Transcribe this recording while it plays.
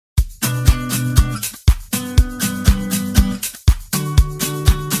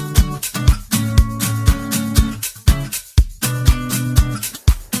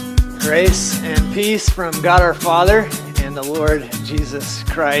Grace and peace from God our Father and the Lord Jesus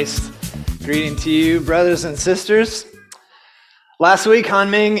Christ. Greeting to you, brothers and sisters. Last week,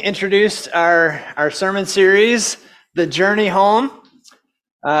 Han Ming introduced our sermon series, The Journey Home.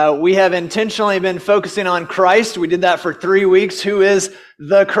 We have intentionally been focusing on Christ. We did that for 3 weeks. Who is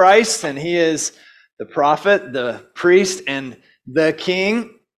the Christ? And he is the prophet, the priest, and the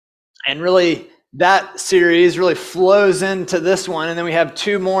king. And really, that series really flows into this one. And then we have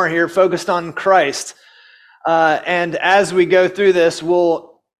 2 more here focused on Christ. And as we go through this,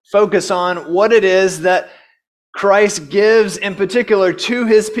 we'll focus on what it is that Christ gives in particular to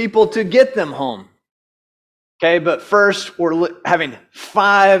his people to get them home. Okay, but first we're having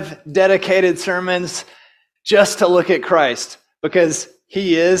 5 dedicated sermons just to look at Christ, because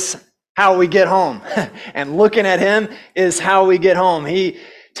he is how we get home. And looking at him is how we get home. He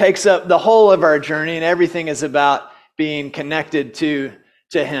takes up the whole of our journey, and everything is about being connected to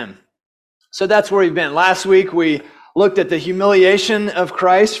him. So that's where we've been. Last week we looked at the humiliation of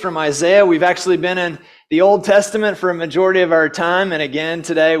Christ from Isaiah. We've actually been in the Old Testament for a majority of our time, and again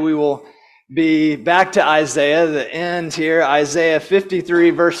today we will be back to Isaiah, the end here, Isaiah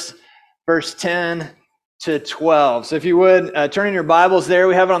 53, verse 10 to 12. So if you would, turn in your Bibles there.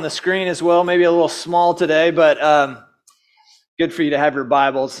 We have it on the screen as well, maybe a little small today, but good for you to have your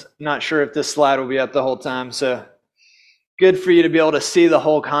Bibles. I'm not sure if this slide will be up the whole time, so good for you to be able to see the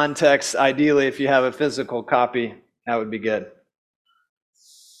whole context. Ideally, if you have a physical copy, that would be good.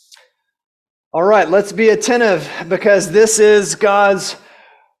 All right, let's be attentive, because this is God's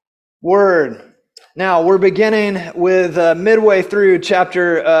Word. Now, we're beginning with midway through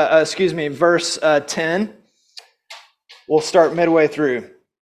verse 10. We'll start midway through.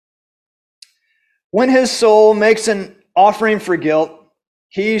 When his soul makes an offering for guilt,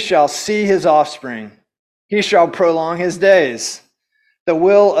 he shall see his offspring. He shall prolong his days. The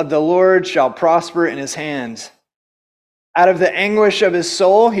will of the Lord shall prosper in his hands. Out of the anguish of his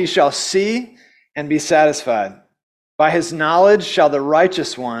soul he shall see and be satisfied. By his knowledge shall the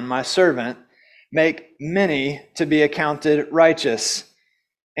righteous one, my servant, make many to be accounted righteous,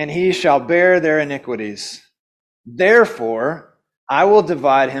 and he shall bear their iniquities. Therefore I will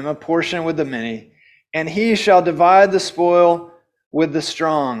divide him a portion with the many, and he shall divide the spoil with the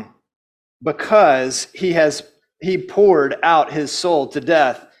strong, because he poured out his soul to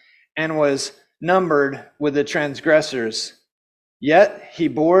death and was numbered with the transgressors. Yet he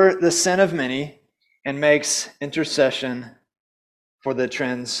bore the sin of many and makes intercession for the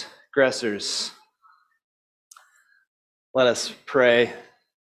transgressors. Let us pray.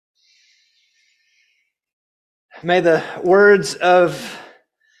 May the words of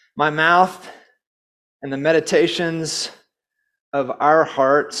my mouth and the meditations of our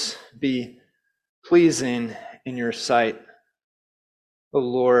hearts be pleasing in your sight, O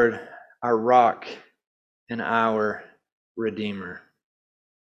Lord, our rock and our Redeemer.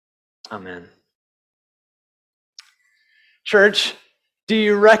 Amen. Church, do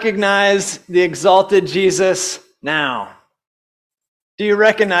you recognize the exalted Jesus now? Do you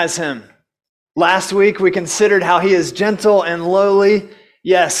recognize him? Last week we considered how he is gentle and lowly.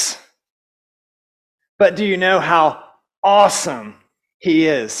 Yes. But do you know how awesome he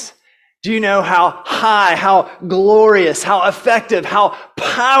is? Do you know how high, how glorious, how effective, how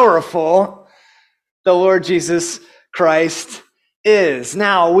powerful the Lord Jesus Christ is?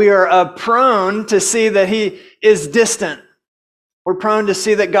 Now, we are prone to see that he is distant. We're prone to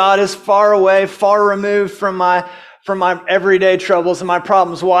see that God is far away, far removed from my everyday troubles and my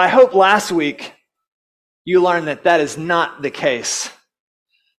problems. Well, I hope last week you learned that that is not the case.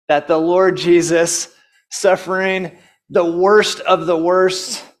 That the Lord Jesus, suffering the worst of the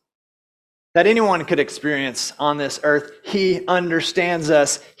worst that anyone could experience on this earth, he understands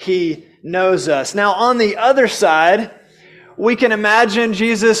us, he knows us. Now, on the other side, we can imagine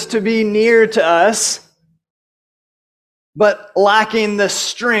Jesus to be near to us, but lacking the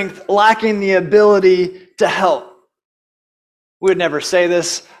strength, lacking the ability to help. We would never say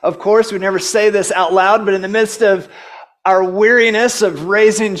this, of course, we'd never say this out loud, but in the midst of our weariness of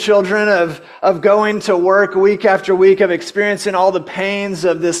raising children, of going to work week after week, of experiencing all the pains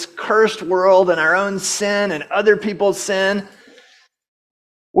of this cursed world and our own sin and other people's sin,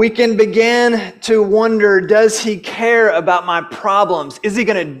 we can begin to wonder, does he care about my problems? Is he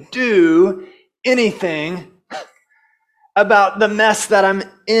going to do anything about the mess that I'm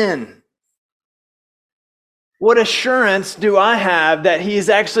in? What assurance do I have that he's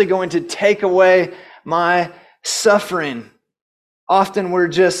actually going to take away my suffering? Often we're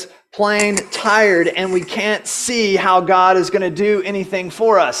just plain tired and we can't see how God is going to do anything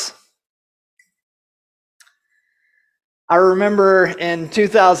for us. I remember in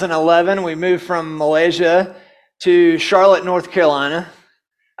 2011, we moved from Malaysia to Charlotte, North Carolina,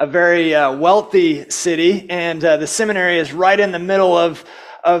 a very wealthy city, and the seminary is right in the middle of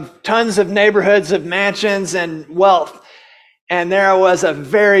tons of neighborhoods of mansions and wealth. And there I was, a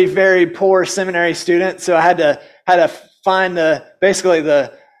very, very poor seminary student, so I had to find basically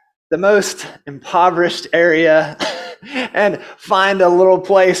the most impoverished area and find a little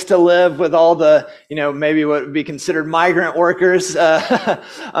place to live with all the, maybe what would be considered migrant workers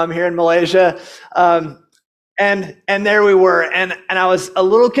here in Malaysia. And there we were, and I was a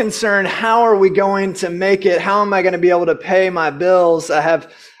little concerned, how are we going to make it? How am I going to be able to pay my bills? I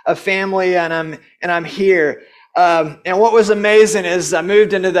have a family and I'm here. And what was amazing is I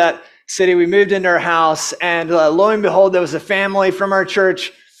moved into that city, we moved into our house, and lo and behold, there was a family from our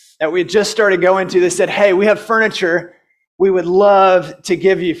church that we had just started going to. They said, "Hey, we have furniture we would love to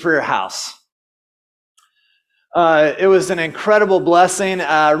give you for your house." It was an incredible blessing.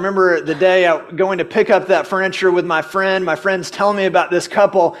 I remember the day going to pick up that furniture with my friend. My friend's telling me about this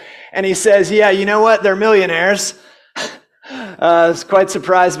couple, and he says, "Yeah, you know what? They're millionaires." I was quite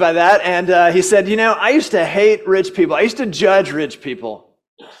surprised by that. And he said, "I used to hate rich people. I used to judge rich people.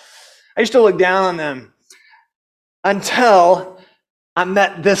 I used to look down on them until I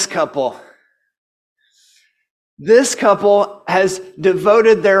met this couple. This couple has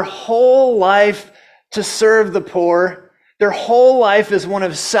devoted their whole life to serve the poor. Their whole life is one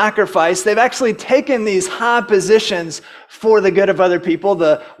of sacrifice. They've actually taken these high positions for the good of other people."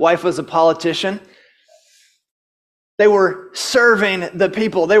 The wife was a politician. They were serving the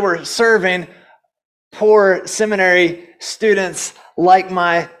people. They were serving poor seminary students like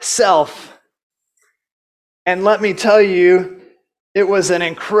myself. And let me tell you, it was an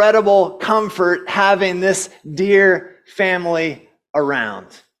incredible comfort having this dear family around.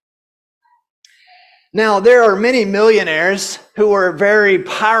 Now, there are many millionaires who are very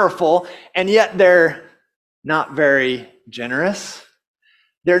powerful, and yet they're not very generous.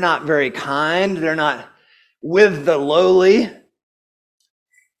 They're not very kind. They're not with the lowly.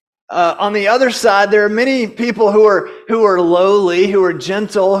 On the other side, there are many people who are lowly, who are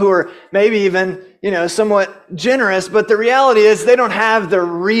gentle, who are maybe even somewhat generous, but the reality is they don't have the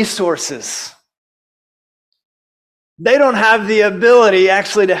resources. They don't have the ability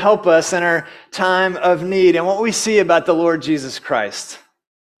actually to help us in our time of need. And what we see about the Lord Jesus Christ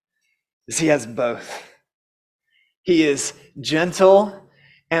is he has both. He is gentle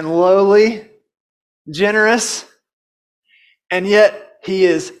and lowly, generous, and yet he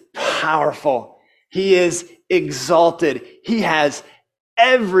is powerful. He is exalted. He has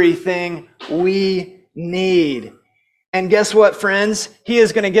everything we need. And guess what, friends? He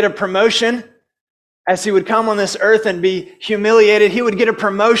is going to get a promotion. As he would come on this earth and be humiliated, he would get a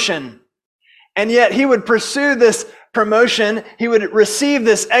promotion. And yet he would pursue this promotion. He would receive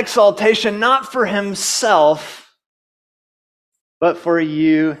this exaltation, not for himself, but for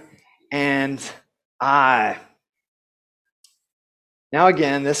you and I. Now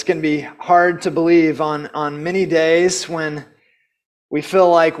again, this can be hard to believe on many days when we feel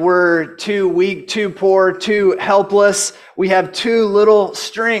like we're too weak, too poor, too helpless. We have too little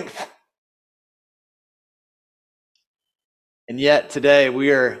strength. And yet today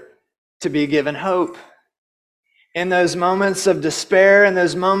we are to be given hope. In those moments of despair, in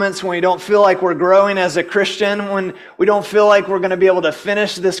those moments when we don't feel like we're growing as a Christian, when we don't feel like we're going to be able to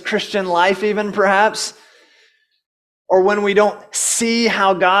finish this Christian life even perhaps, or when we don't see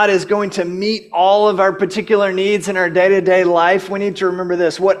how God is going to meet all of our particular needs in our day-to-day life, we need to remember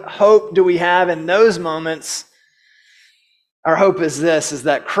this. What hope do we have in those moments? Our hope is this, is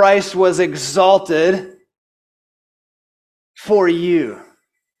that Christ was exalted for you.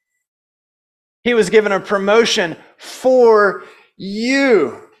 He was given a promotion for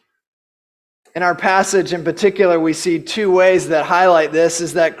you. In our passage in particular, we see two ways that highlight this,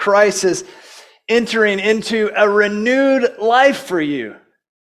 is that Christ is entering into a renewed life for you.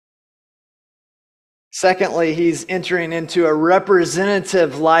 Secondly, he's entering into a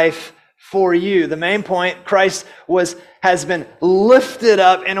representative life for you. The main point, Christ has been lifted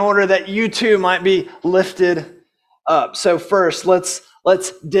up in order that you too might be lifted up. So first, let's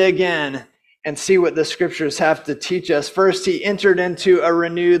dig in and see what the scriptures have to teach us. First, he entered into a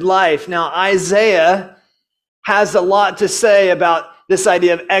renewed life. Now, Isaiah has a lot to say about this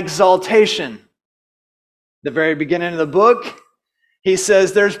idea of exaltation. The very beginning of the book, he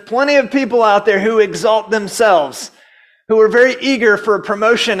says there's plenty of people out there who exalt themselves, who are very eager for a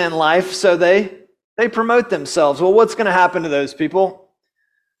promotion in life, so they promote themselves. Well, what's going to happen to those people?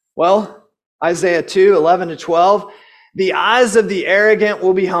 Well, Isaiah 2:11-12, the eyes of the arrogant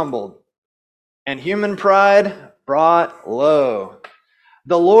will be humbled, and human pride brought low.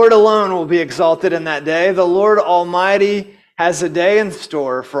 The Lord alone will be exalted in that day. The Lord Almighty has a day in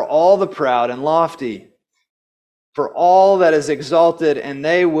store for all the proud and lofty, for all that is exalted, and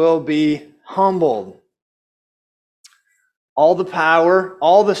they will be humbled. All the power,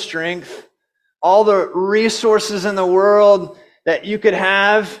 all the strength, all the resources in the world that you could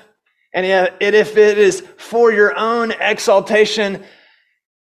have, and if it is for your own exaltation,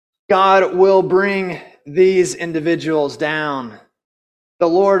 God will bring these individuals down. The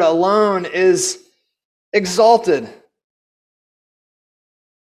Lord alone is exalted.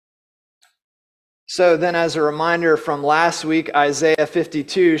 So then, as a reminder from last week, Isaiah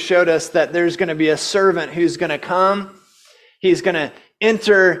 52 showed us that there's going to be a servant who's going to come. He's going to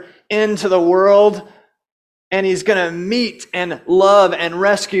enter into the world, and he's going to meet and love and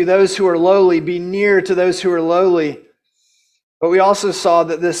rescue those who are lowly, be near to those who are lowly. But we also saw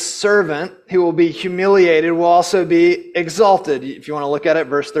that this servant who will be humiliated will also be exalted. If you want to look at it,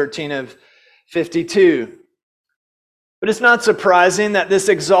 verse 13 of 52. But it's not surprising that this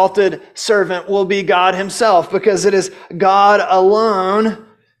exalted servant will be God himself, because it is God alone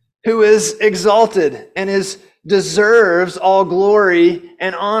who is exalted and deserves all glory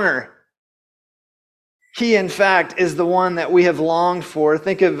and honor. He, in fact, is the one that we have longed for.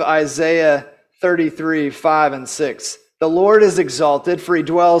 Think of Isaiah 33, 5 and 6. The Lord is exalted, for he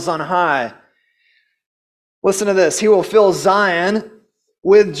dwells on high. Listen to this. He will fill Zion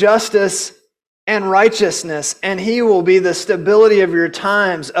with justice and righteousness, and he will be the stability of your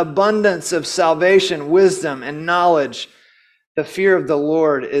times, abundance of salvation, wisdom, and knowledge. The fear of the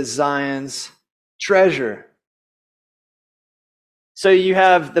Lord is Zion's treasure. So you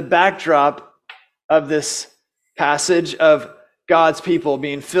have the backdrop of this passage of God's people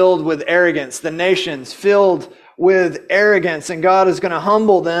being filled with arrogance, the nations filled with arrogance, and God is going to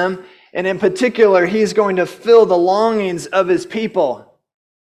humble them, and in particular, he's going to fill the longings of his people.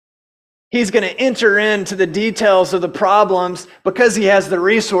 He's going to enter into the details of the problems because he has the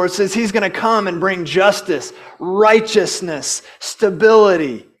resources. He's going to come and bring justice, righteousness,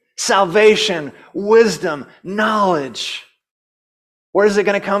 stability, salvation, wisdom, knowledge. Where is it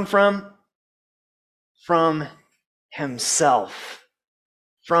going to come from? From himself.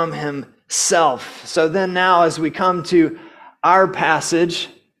 From himself. So then now as we come to our passage,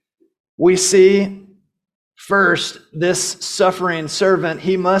 we see first, this suffering servant,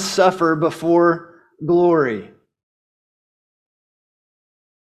 he must suffer before glory.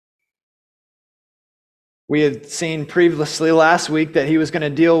 We had seen previously last week that he was going to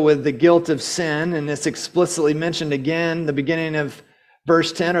deal with the guilt of sin, and it's explicitly mentioned again, the beginning of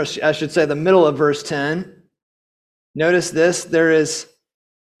verse 10, or I should say the middle of verse 10. Notice this, there is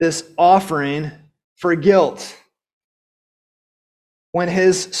this offering for guilt. When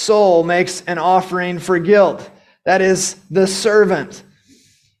his soul makes an offering for guilt, that is the servant.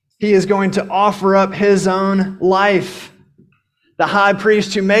 He is going to offer up his own life. The high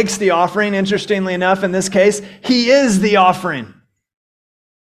priest who makes the offering, interestingly enough, in this case, he is the offering.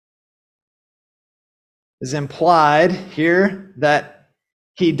 It's implied here that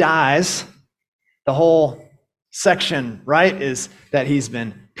he dies. The whole section, right, is that he's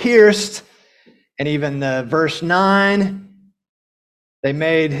been pierced. And even the verse 9, they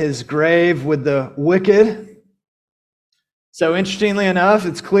made his grave with the wicked. So interestingly enough,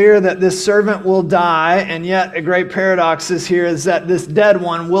 it's clear that this servant will die, and yet a great paradox is here is that this dead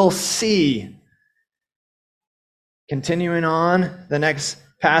one will see. Continuing on, the next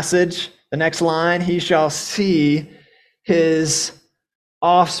passage, the next line, he shall see his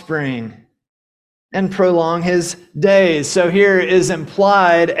offspring and prolong his days. So here is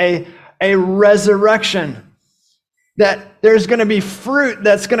implied a resurrection. That there's going to be fruit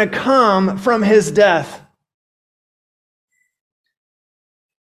that's going to come from his death.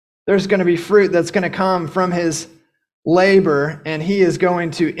 There's going to be fruit that's going to come from his labor, and he is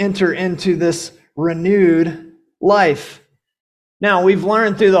going to enter into this renewed life. Now, we've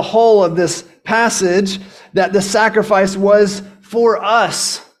learned through the whole of this passage that the sacrifice was for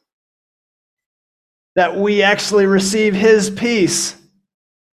us, that we actually receive his peace.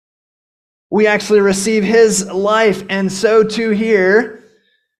 We actually receive his life, and so too here,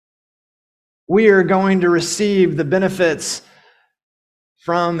 we are going to receive the benefits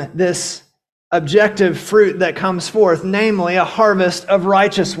from this objective fruit that comes forth, namely a harvest of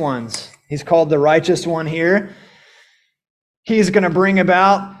righteous ones. He's called the righteous one here. He's going to bring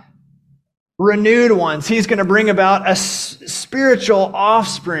about renewed ones. He's going to bring about a spiritual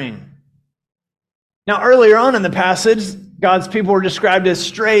offspring. Now, earlier on in the passage, God's people were described as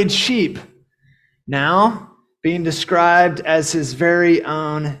strayed sheep. Now, being described as his very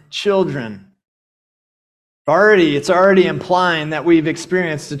own children. It's already implying that we've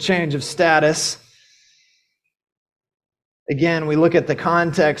experienced a change of status. Again, we look at the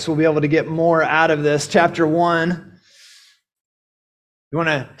context, we'll be able to get more out of this. Chapter 1, you want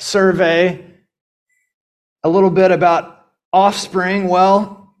to survey a little bit about offspring.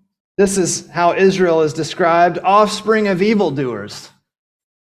 Well, this is how Israel is described: offspring of evildoers,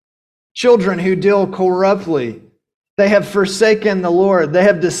 children who deal corruptly. They have forsaken the Lord. They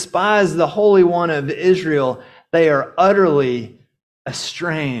have despised the Holy One of Israel. They are utterly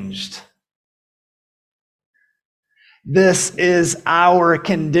estranged. This is our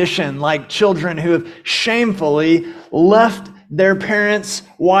condition, like children who have shamefully left their parents'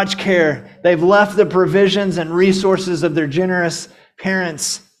 watch care. They've left the provisions and resources of their generous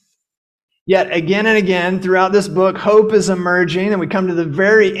parents. Yet again and again throughout this book, hope is emerging, and we come to the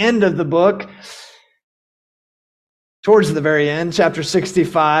very end of the book. Towards the very end, chapter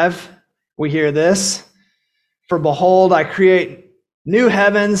 65, we hear this: "For behold, I create new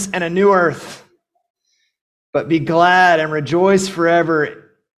heavens and a new earth. But be glad and rejoice forever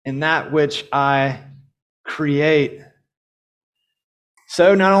in that which I create."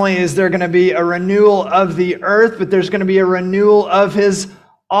 So not only is there going to be a renewal of the earth, but there's going to be a renewal of his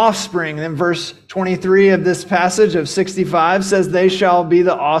offspring. And then verse 23 of this passage of 65 says, "They shall be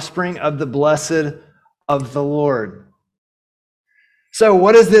the offspring of the blessed of the Lord." So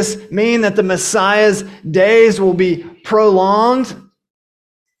what does this mean, that the Messiah's days will be prolonged?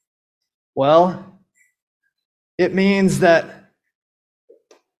 Well, it means that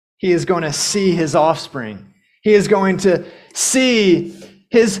he is going to see his offspring. He is going to see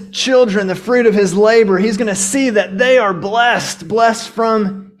his children, the fruit of his labor. He's going to see that they are blessed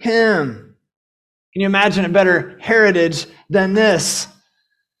from him. Can you imagine a better heritage than this?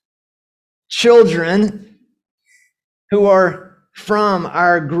 Children who are from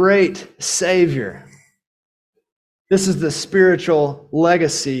our great Savior. This is the spiritual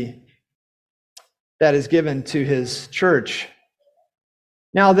legacy that is given to his church.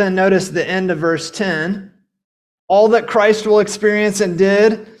 Now then, notice the end of verse 10. All that Christ will experience and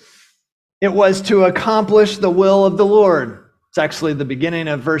did, it was to accomplish the will of the Lord. It's actually the beginning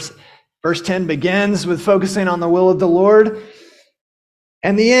of verse 10 begins with focusing on the will of the Lord.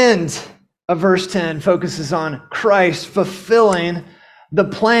 And the end of verse 10 focuses on Christ fulfilling the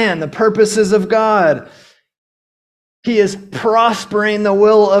plan, the purposes of God. He is prospering the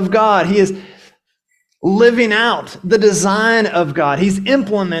will of God. He is living out the design of God. He's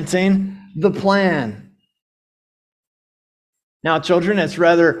implementing the plan. Now, children, it's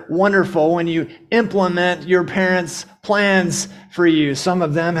rather wonderful when you implement your parents' plans for you. Some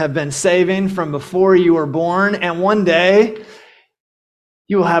of them have been saving from before you were born, and one day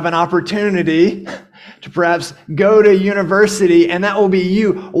you will have an opportunity to perhaps go to university, and that will be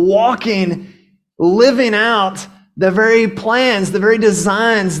you walking, living out the very plans, the very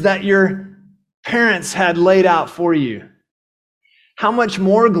designs that your parents had laid out for you. How much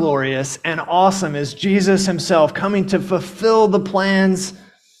more glorious and awesome is Jesus himself coming to fulfill the plans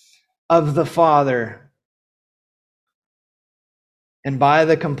of the Father. And by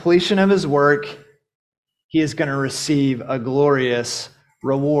the completion of his work, he is going to receive a glorious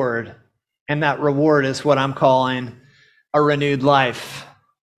reward. And that reward is what I'm calling a renewed life.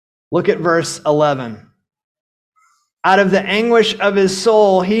 Look at verse 11. Out of the anguish of his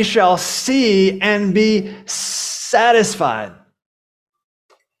soul, he shall see and be satisfied.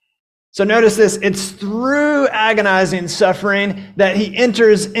 So notice this, it's through agonizing suffering that he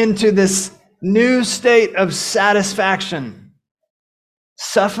enters into this new state of satisfaction.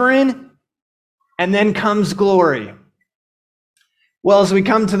 Suffering, and then comes glory. Well, as we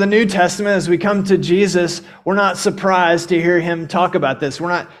come to the New Testament, as we come to Jesus, we're not surprised to hear him talk about this. We're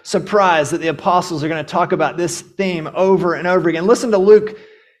not surprised that the apostles are going to talk about this theme over and over again. Listen to Luke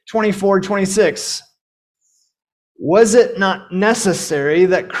 24:26. Was it not necessary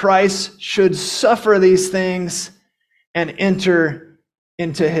that Christ should suffer these things and enter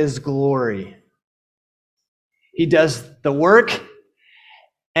into his glory? He does the work,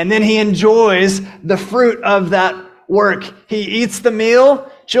 and then he enjoys the fruit of that work. He eats the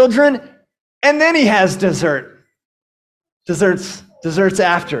meal, children, and then he has dessert. Desserts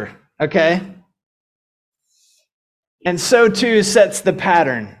after, okay? And so too sets the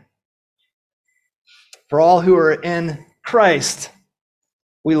pattern for all who are in Christ.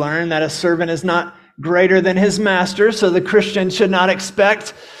 We learn that a servant is not greater than his master, so the Christian should not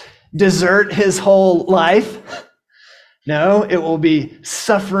expect dessert his whole life. No, it will be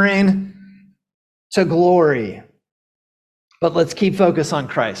suffering to glory. But let's keep focus on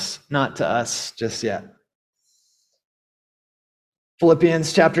Christ, not to us just yet.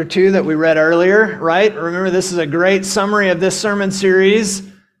 Philippians chapter 2 that we read earlier, right? Remember, this is a great summary of this sermon series.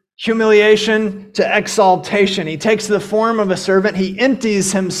 Humiliation to exaltation. He takes the form of a servant. He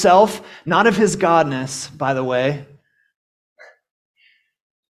empties himself, not of his godness, by the way.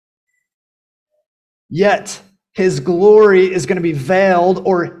 Yet his glory is going to be veiled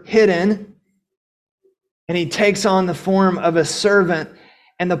or hidden. And he takes on the form of a servant.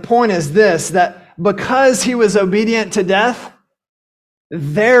 And the point is this, that because he was obedient to death,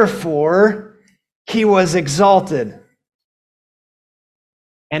 therefore he was exalted.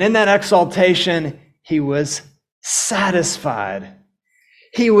 And in that exaltation, he was satisfied.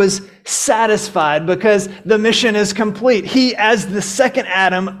 He was satisfied because the mission is complete. He, as the second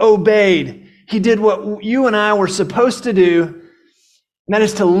Adam, obeyed. He did what you and I were supposed to do, and that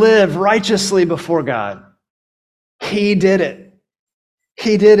is to live righteously before God. He did it.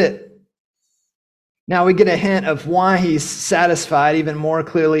 He did it. Now we get a hint of why he's satisfied even more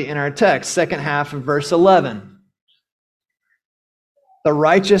clearly in our text, second half of verse 11. The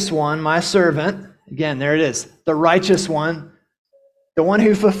righteous one, my servant, again, there it is, the righteous one, the one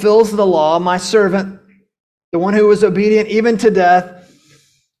who fulfills the law, my servant, the one who was obedient even to death,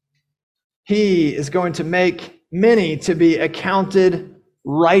 he is going to make many to be accounted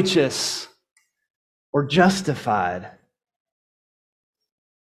righteous or justified.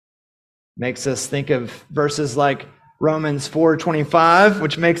 Makes us think of verses like Romans 4:25,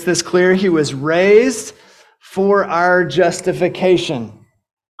 which makes this clear. He was raised for our justification.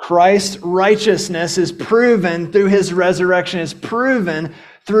 Christ's righteousness is proven through his resurrection, is proven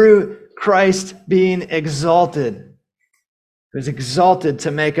through Christ being exalted. He was exalted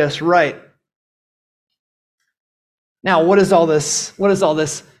to make us right. Now, what does all this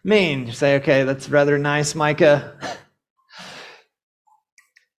mean? You say, okay, that's rather nice, Micah.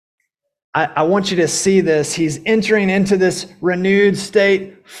 I want you to see this. He's entering into this renewed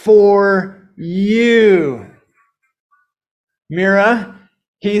state for you. Mira,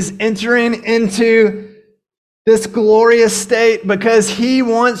 he's entering into this glorious state because he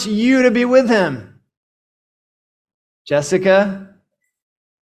wants you to be with him. Jessica,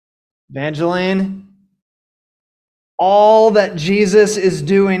 Evangeline, all that Jesus is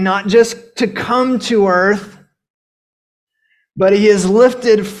doing, not just to come to earth, but he is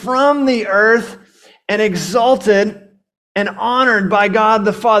lifted from the earth and exalted and honored by God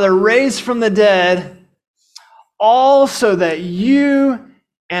the Father, raised from the dead, all so that you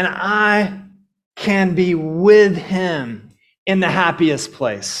and I can be with him in the happiest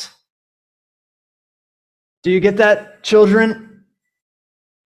place. Do you get that, children?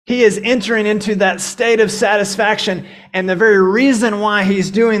 He is entering into that state of satisfaction, and the very reason why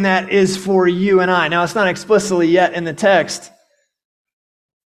he's doing that is for you and I. Now, it's not explicitly yet in the text,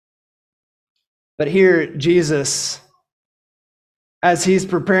 but here Jesus, as he's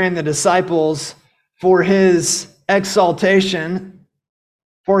preparing the disciples for his exaltation,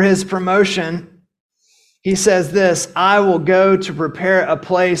 for his promotion, he says this, I will go to prepare a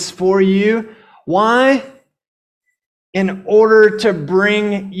place for you. Why? In order to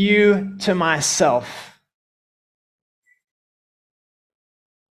bring you to myself.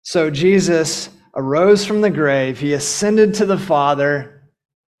 So Jesus arose from the grave. He ascended to the Father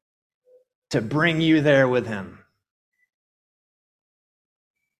to bring you there with him.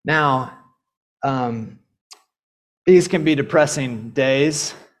 Now, these can be depressing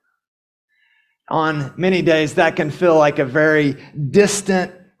days. On many days, that can feel like a very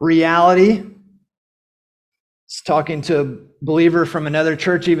distant reality. I was talking to a believer from another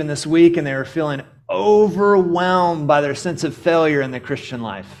church even this week, and they were feeling overwhelmed by their sense of failure in the Christian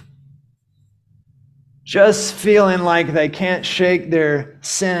life. Just feeling like they can't shake their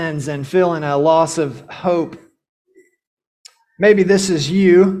sins and feeling a loss of hope. Maybe this is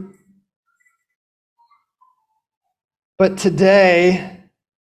you. But today,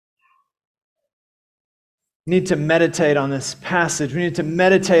 we need to meditate on this passage. We need to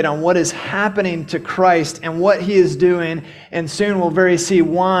meditate on what is happening to Christ and what he is doing. And soon we'll very see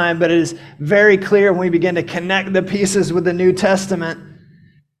why, but it is very clear when we begin to connect the pieces with the New Testament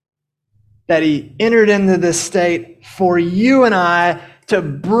that he entered into this state for you and I to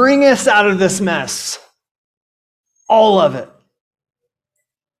bring us out of this mess. All of it.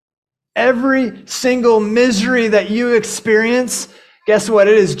 Every single misery that you experience, guess what?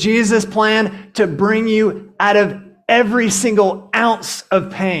 It is Jesus' plan to bring you out of every single ounce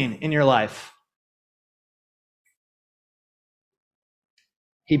of pain in your life.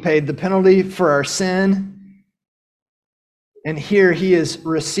 He paid the penalty for our sin. And here he is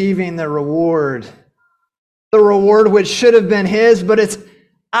receiving the reward. The reward which should have been his, but it's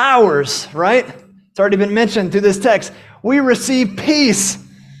ours, right? It's already been mentioned through this text. We receive peace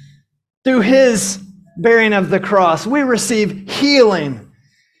through his bearing of the cross. We receive healing.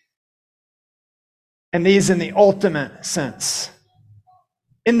 And these in the ultimate sense.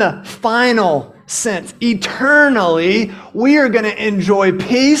 In the final sense, eternally, we are going to enjoy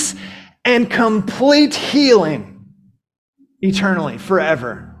peace and complete healing eternally,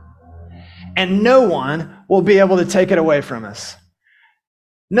 forever. And no one will be able to take it away from us.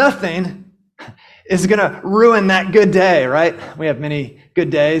 Nothing is going to ruin that good day, right? We have many good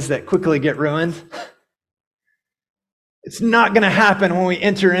days that quickly get ruined. It's not going to happen when we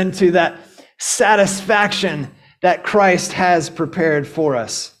enter into that satisfaction that Christ has prepared for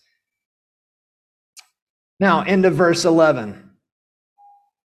us. Now, into verse 11.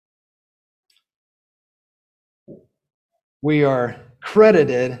 We are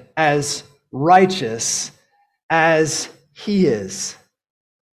credited as righteous as he is.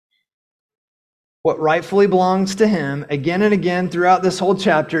 What rightfully belongs to him, again and again throughout this whole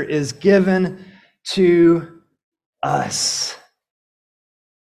chapter, is given to us.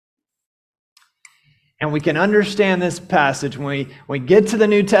 And we can understand this passage when we get to the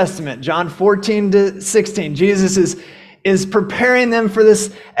New Testament, John 14 to 16. Jesus is preparing them for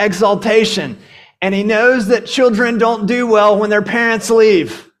this exaltation. And he knows that children don't do well when their parents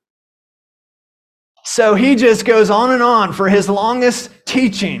leave. So he just goes on and on for his longest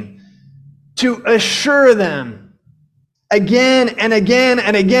teaching to assure them again and again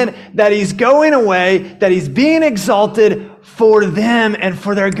and again that he's going away, that he's being exalted for them and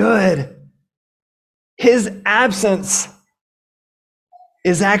for their good. His absence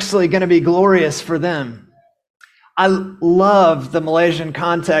is actually going to be glorious for them. I love the Malaysian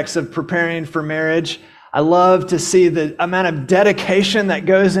context of preparing for marriage. I love to see the amount of dedication that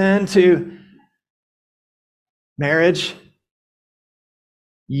goes into marriage.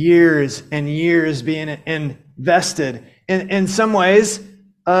 Years and years being invested. In some ways,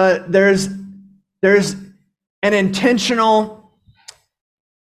 there's an intentional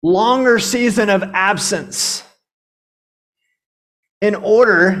longer season of absence in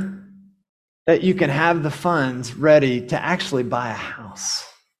order that you can have the funds ready to actually buy a house.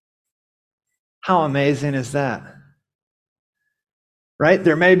 How amazing is that? Right?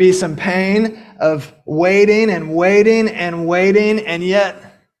 There may be some pain of waiting and waiting and waiting, and yet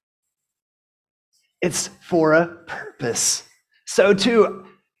it's for a purpose. So too,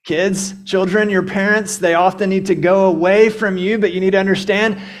 kids, children, your parents, they often need to go away from you, but you need to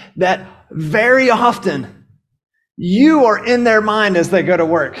understand that very often you are in their mind as they go to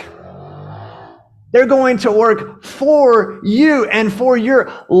work. They're going to work for you and for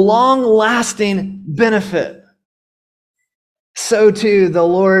your long-lasting benefit. So too, the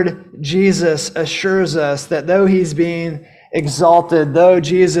Lord Jesus assures us that though he's being exalted, though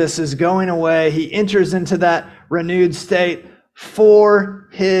Jesus is going away, he enters into that renewed state for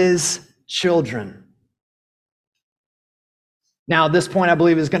his children. Now, this point, I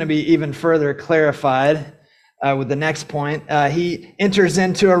believe, is going to be even further clarified with the next point. He enters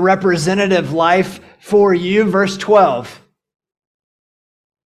into a representative life for you, verse 12.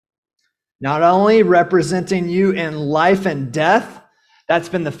 Not only representing you in life and death, that's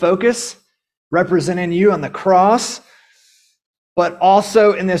been the focus, representing you on the cross, but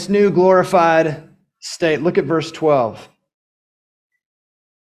also in this new glorified state. Look at verse 12.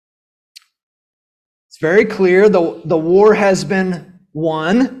 It's very clear the war has been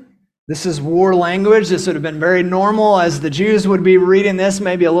won. This is war language. This would have been very normal as the Jews would be reading this,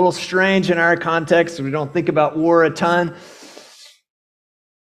 maybe a little strange in our context. We don't think about war a ton.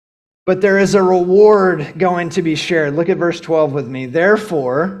 But there is a reward going to be shared. Look at verse 12 with me.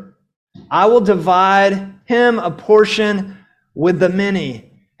 Therefore, I will divide him a portion with the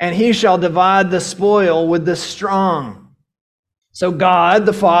many, and he shall divide the spoil with the strong. So God,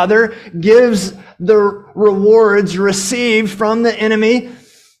 the Father, gives the rewards received from the enemy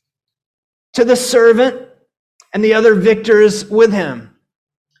to the servant and the other victors with him.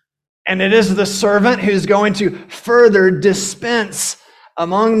 And it is the servant who's going to further dispense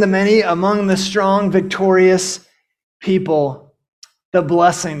among the many, among the strong, victorious people, the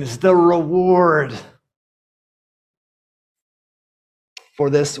blessings, the reward for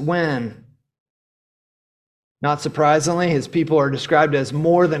this win. Not surprisingly, his people are described as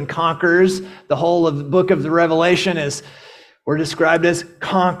more than conquerors. The whole of the book of the Revelation we're described as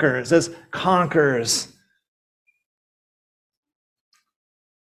conquerors,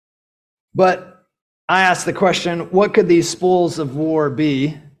 But I asked the question, what could these spoils of war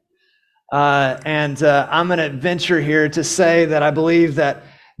be? I'm going to venture here to say that I believe that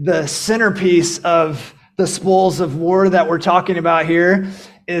the centerpiece of the spoils of war that we're talking about here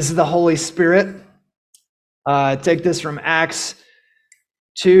is the Holy Spirit. Take this from Acts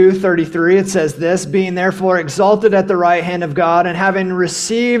 2:33. It says this, being therefore exalted at the right hand of God, and having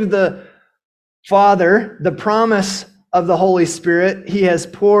received the Father, the promise of the Holy Spirit, he has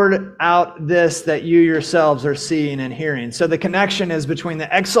poured out this that you yourselves are seeing and hearing. So the connection is between the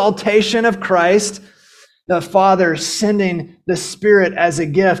exaltation of Christ, the Father sending the Spirit as a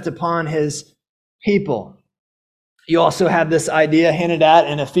gift upon his people. You also have this idea hinted at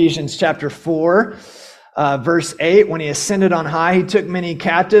in Ephesians chapter 4, verse 8. When he ascended on high, he took many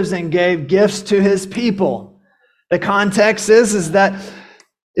captives and gave gifts to his people. The context is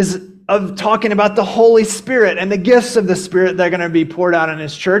of talking about the Holy Spirit and the gifts of the Spirit that are going to be poured out in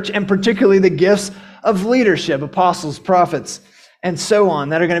his church, and particularly the gifts of leadership, apostles, prophets, and so on,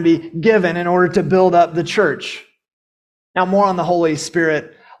 that are going to be given in order to build up the church. Now, more on the Holy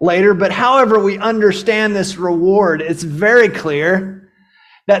Spirit later, but however we understand this reward, it's very clear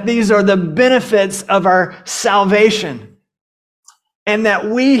that these are the benefits of our salvation, and that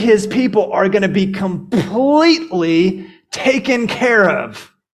we, his people, are going to be completely taken care of.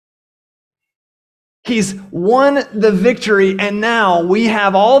 He's won the victory, and now we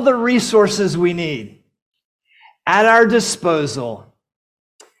have all the resources we need at our disposal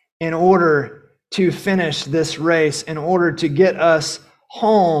in order to finish this race, in order to get us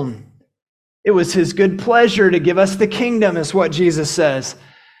home. It was his good pleasure to give us the kingdom, is what Jesus says.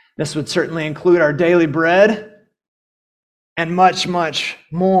 This would certainly include our daily bread and much, much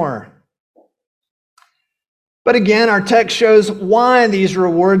more. But again, our text shows why these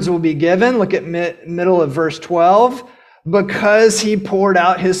rewards will be given. Look at middle of verse 12. Because he poured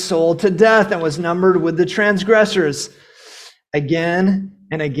out his soul to death and was numbered with the transgressors. Again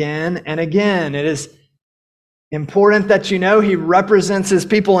and again and again. It is important that you know he represents his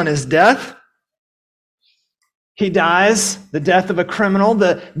people in his death. He dies, the death of a criminal,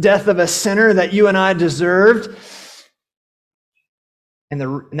 the death of a sinner that you and I deserved. And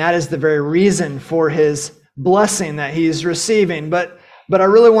that is the very reason for his blessing that he's receiving. But I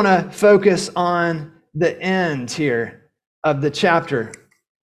really want to focus on the end here of the chapter,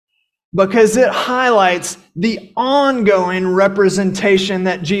 because it highlights the ongoing representation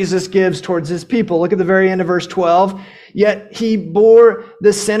that Jesus gives towards his people. Look at the very end of verse 12. Yet he bore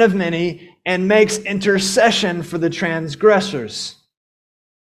the sin of many and makes intercession for the transgressors.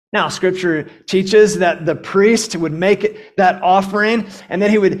 Now, Scripture teaches that the priest would make that offering, and then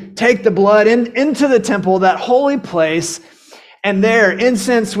he would take the blood into the temple, that holy place, and there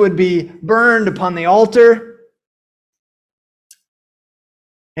incense would be burned upon the altar,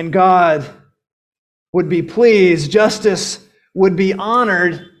 and God would be pleased, justice would be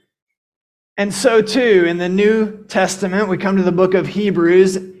honored. And so too, in the New Testament, we come to the book of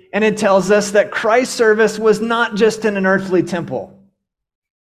Hebrews, and it tells us that Christ's service was not just in an earthly temple.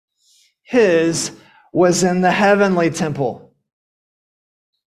 His was in the heavenly temple.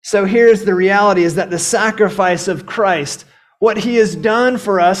 So here's the reality, is that the sacrifice of Christ, what he has done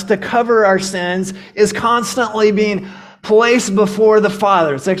for us to cover our sins, is constantly being placed before the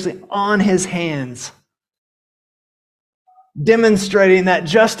Father. It's actually on his hands, demonstrating that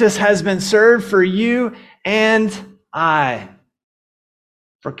justice has been served for you and I,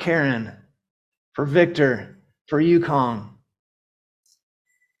 for Karen, for Victor, for Yukong.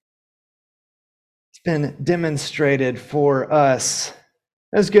 Been demonstrated for us.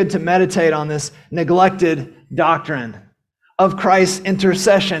 It's good to meditate on this neglected doctrine of Christ's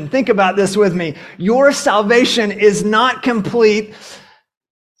intercession. Think about this with me. Your salvation is not complete.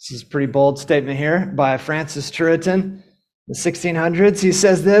 This is a pretty bold statement here by Francis Turretin, the 1600s. He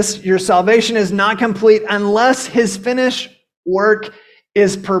says this: your salvation is not complete unless his finished work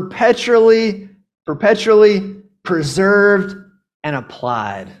is perpetually preserved and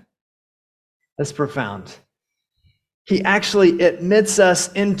applied. That's profound. He actually admits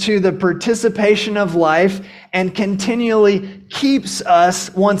us into the participation of life and continually keeps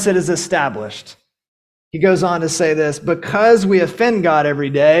us once it is established. He goes on to say this: because we offend God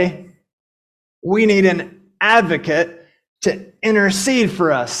every day, we need an advocate to intercede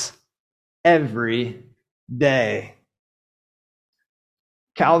for us every day.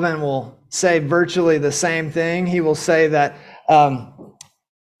 Calvin will say virtually the same thing. He will say that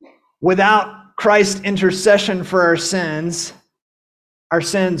without Christ's intercession for our sins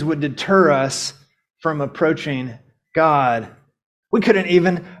would deter us from approaching God. We couldn't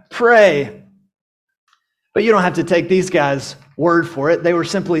even pray. But you don't have to take these guys' word for it. They were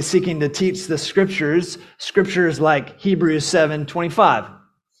simply seeking to teach the scriptures like Hebrews 7:25.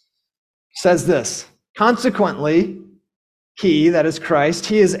 Says this: consequently, he, that is Christ,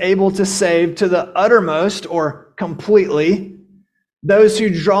 he is able to save to the uttermost or completely those who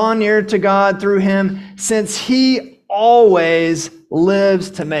draw near to God through him, since he always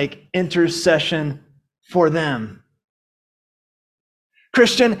lives to make intercession for them.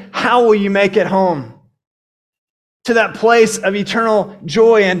 Christian, how will you make it home to that place of eternal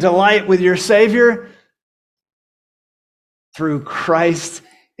joy and delight with your Savior? Through Christ's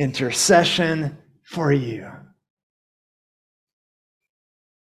intercession for you.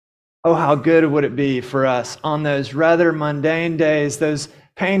 Oh, how good would it be for us on those rather mundane days, those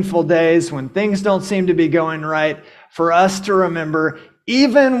painful days when things don't seem to be going right, for us to remember,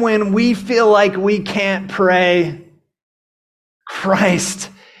 even when we feel like we can't pray, Christ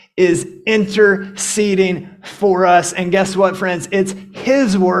is interceding for us. And guess what, friends? It's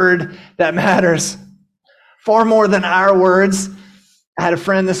his word that matters far more than our words. I had a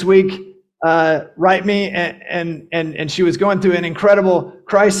friend this week write me, and she was going through an incredible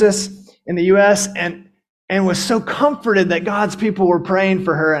crisis in the U.S. and was so comforted that God's people were praying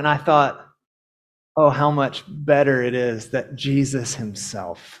for her. And I thought, oh, how much better it is that Jesus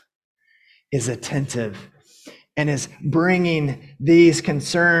himself is attentive and is bringing these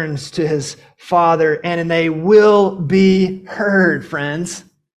concerns to his Father, and they will be heard, friends.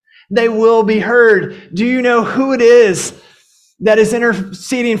 They will be heard. Do you know who it is that is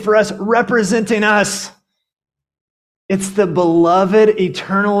interceding for us, representing us? It's the beloved,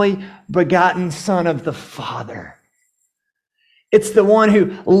 eternally begotten Son of the Father. It's the one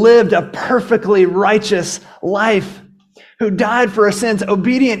who lived a perfectly righteous life, who died for our sins,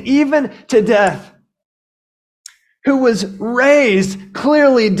 obedient even to death, who was raised,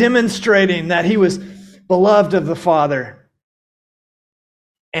 clearly demonstrating that he was beloved of the Father.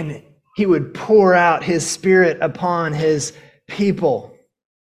 And he would pour out his Spirit upon his people.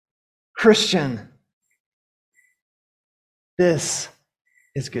 Christian, this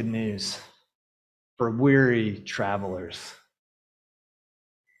is good news for weary travelers.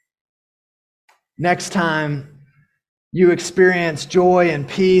 Next time you experience joy and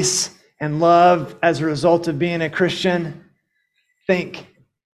peace and love as a result of being a Christian, think,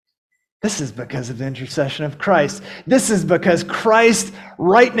 this is because of the intercession of Christ. This is because Christ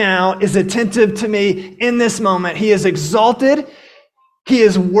right now is attentive to me in this moment. He is exalted. He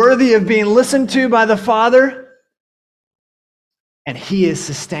is worthy of being listened to by the Father. And he is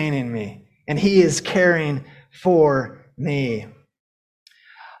sustaining me. And he is caring for me.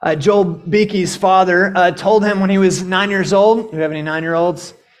 Joel Beakey's father told him when he was 9 years old. Do we have any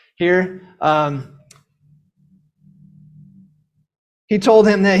 9-year-olds here? He told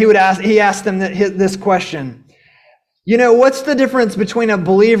him that he asked him this question. You know, what's the difference between a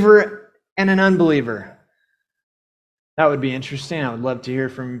believer and an unbeliever? That would be interesting. I would love to hear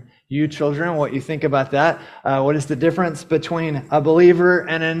from you children what you think about that. What is the difference between a believer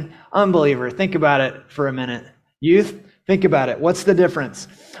and an unbeliever? Think about it for a minute. Youth, think about it. What's the difference?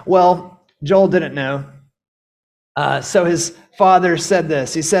 Well, Joel didn't know. So his father said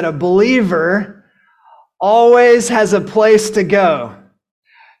this. He said, a believer always has a place to go,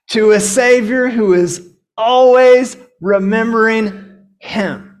 to a Savior who is always remembering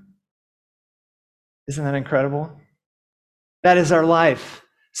him. Isn't that incredible? That is our life.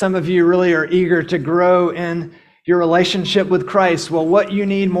 Some of you really are eager to grow in your relationship with Christ. Well, what you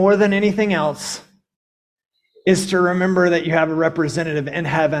need more than anything else is to remember that you have a representative in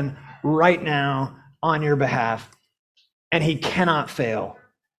heaven right now on your behalf. And he cannot fail.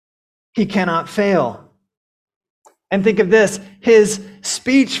 He cannot fail. And think of this, his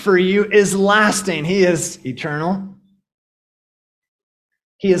speech for you is lasting. He is eternal.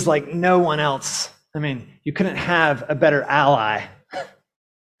 He is like no one else. I mean, you couldn't have a better ally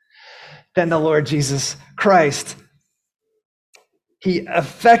than the Lord Jesus Christ. He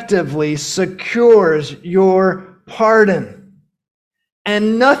effectively secures your pardon.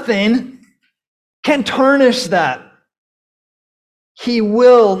 And nothing can tarnish that. He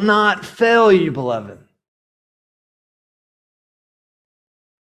will not fail you, beloved.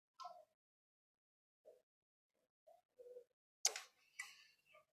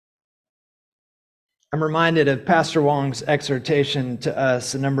 I'm reminded of Pastor Wong's exhortation to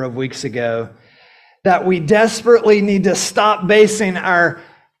us a number of weeks ago that we desperately need to stop basing how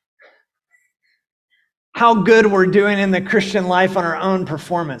good we're doing in the Christian life on our own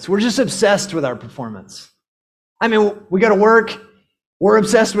performance. We're just obsessed with our performance. I mean, we go to work, we're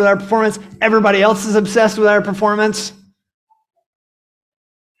obsessed with our performance. Everybody else is obsessed with our performance.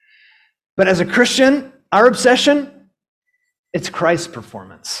 But as a Christian, our obsession, it's Christ's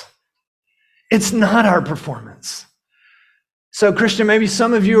performance. It's not our performance. So, Christian, maybe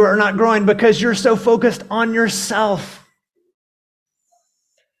some of you are not growing because you're so focused on yourself.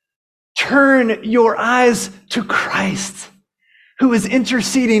 Turn your eyes to Christ, who is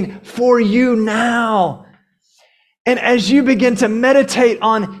interceding for you now. And as you begin to meditate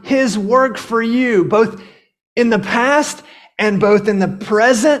on his work for you, both in the past and both in the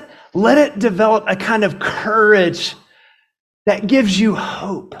present, let it develop a kind of courage that gives you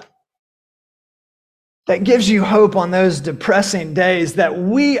hope. That gives you hope on those depressing days that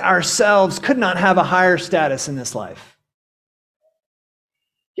we ourselves could not have a higher status in this life.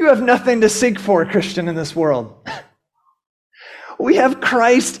 You have nothing to seek for, Christian, in this world. We have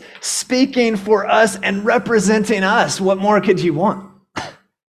Christ speaking for us and representing us. What more could you want?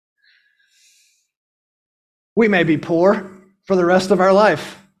 We may be poor for the rest of our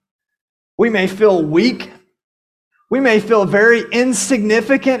life. We may feel weak. We may feel very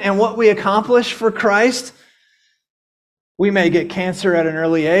insignificant in what we accomplish for Christ. We may get cancer at an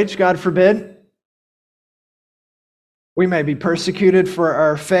early age, God forbid. We may be persecuted for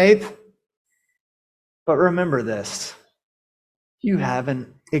our faith. But remember this. You have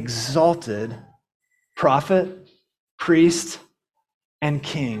an exalted prophet, priest, and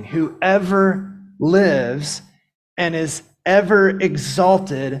king who ever lives and is ever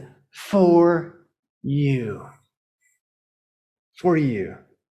exalted for you. For you.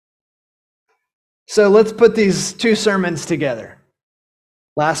 So let's put these two sermons together.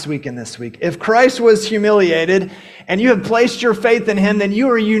 Last week and this week. If Christ was humiliated and you have placed your faith in him, then you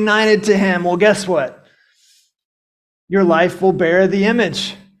are united to him. Well, guess what? Your life will bear the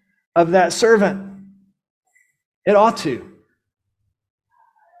image of that servant. It ought to.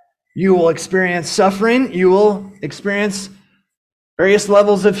 You will experience suffering. You will experience various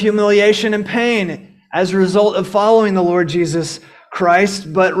levels of humiliation and pain as a result of following the Lord Jesus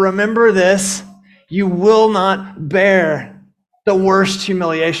Christ. But remember this, you will not bear the worst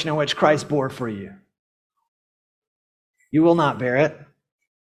humiliation in which Christ bore for you. You will not bear it.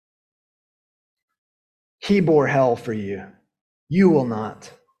 He bore hell for you. You will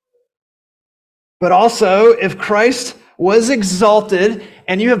not. But also, if Christ was exalted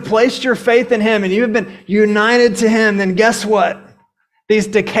and you have placed your faith in him and you have been united to him, then guess what? These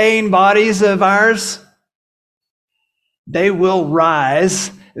decaying bodies of ours, they will rise.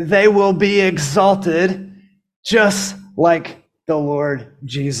 They will be exalted just like the Lord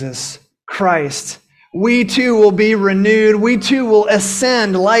Jesus Christ. We too will be renewed. We too will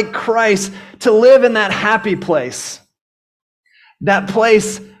ascend like Christ to live in that happy place. That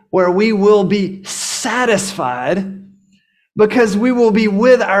place where we will be satisfied because we will be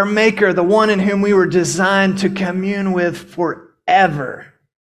with our Maker, the one in whom we were designed to commune with forever.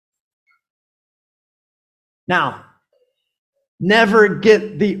 Now, never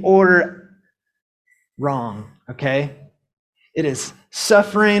get the order wrong, okay? It is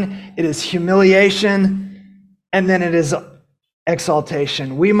suffering, it is humiliation, and then it is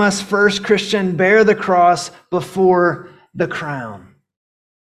exaltation. We must first, Christian, bear the cross before the crown.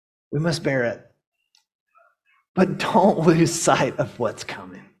 We must bear it. But don't lose sight of what's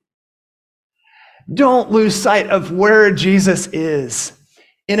coming. Don't lose sight of where Jesus is.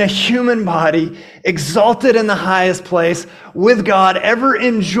 In a human body, exalted in the highest place, with God, ever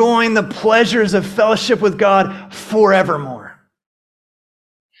enjoying the pleasures of fellowship with God forevermore.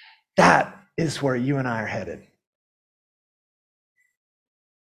 That is where you and I are headed.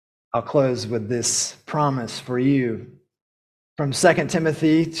 I'll close with this promise for you from 2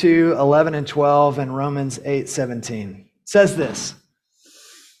 Timothy 2:11 and 12 and Romans 8:17. It says this,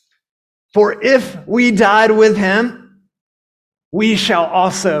 "For if we died with him, we shall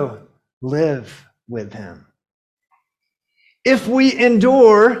also live with him. If we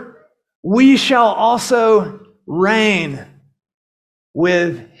endure, we shall also reign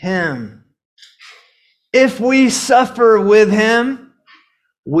with him. If we suffer with him,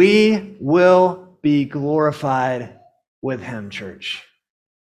 we will be glorified with him," church.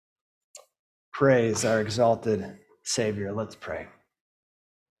 Praise our exalted Savior. Let's pray.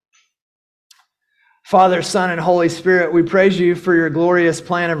 Father, Son, and Holy Spirit, we praise you for your glorious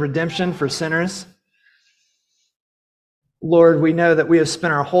plan of redemption for sinners. Lord, we know that we have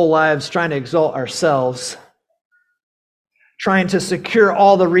spent our whole lives trying to exalt ourselves, trying to secure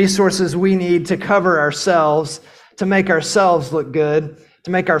all the resources we need to cover ourselves, to make ourselves look good,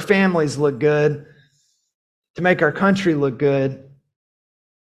 to make our families look good, to make our country look good.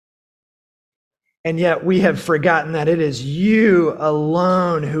 And yet we have forgotten that it is you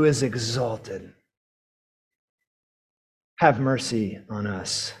alone who is exalted. Have mercy on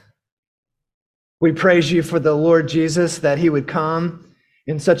us. We praise you for the Lord Jesus, that he would come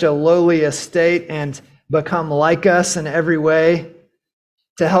in such a lowly estate and become like us in every way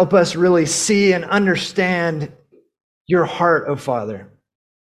to help us really see and understand your heart, O Father.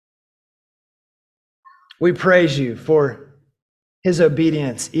 We praise you for his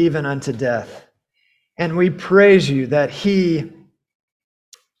obedience even unto death. And we praise you that he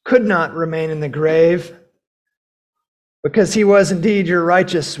could not remain in the grave because he was indeed your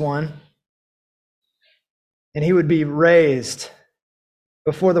righteous one, and he would be raised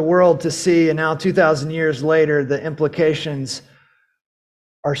before the world to see. And now 2,000 years later, the implications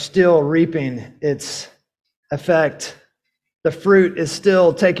are still reaping its effect. The fruit is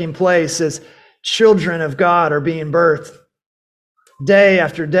still taking place as children of God are being birthed day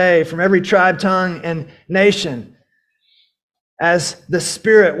after day from every tribe, tongue, and nation. As the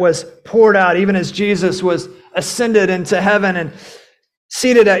Spirit was poured out, even as Jesus was ascended into heaven and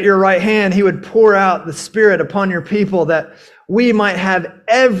seated at your right hand, he would pour out the Spirit upon your people that we might have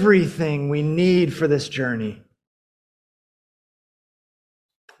everything we need for this journey.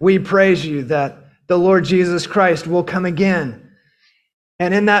 We praise you that the Lord Jesus Christ will come again.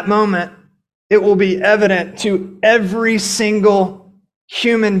 And in that moment, it will be evident to every single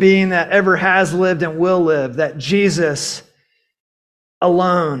human being that ever has lived and will live that Jesus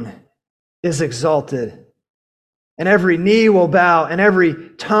alone is exalted. And every knee will bow and every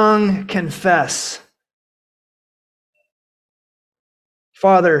tongue confess.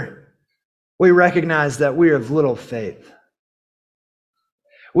 Father, we recognize that we are of little faith.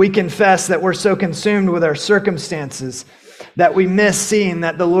 We confess that we're so consumed with our circumstances that we miss seeing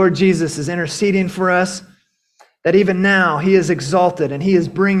that the Lord Jesus is interceding for us, that even now he is exalted and he is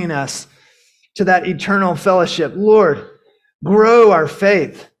bringing us to that eternal fellowship. Lord, grow our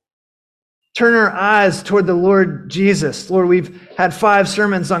faith. Turn our eyes toward the Lord Jesus. Lord, we've had 5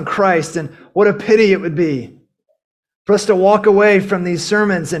 sermons on Christ, and what a pity it would be for us to walk away from these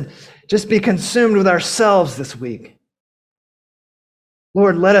sermons and just be consumed with ourselves this week.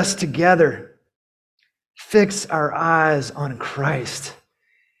 Lord, let us together fix our eyes on Christ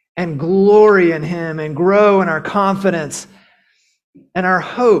and glory in him and grow in our confidence and our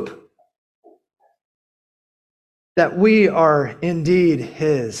hope that we are indeed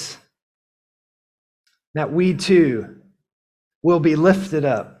his, that we too will be lifted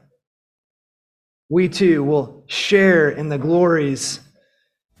up. We too will share in the glories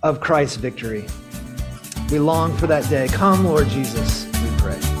of Christ's victory. We long for that day. Come, Lord Jesus, we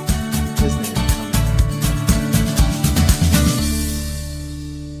pray. In his name.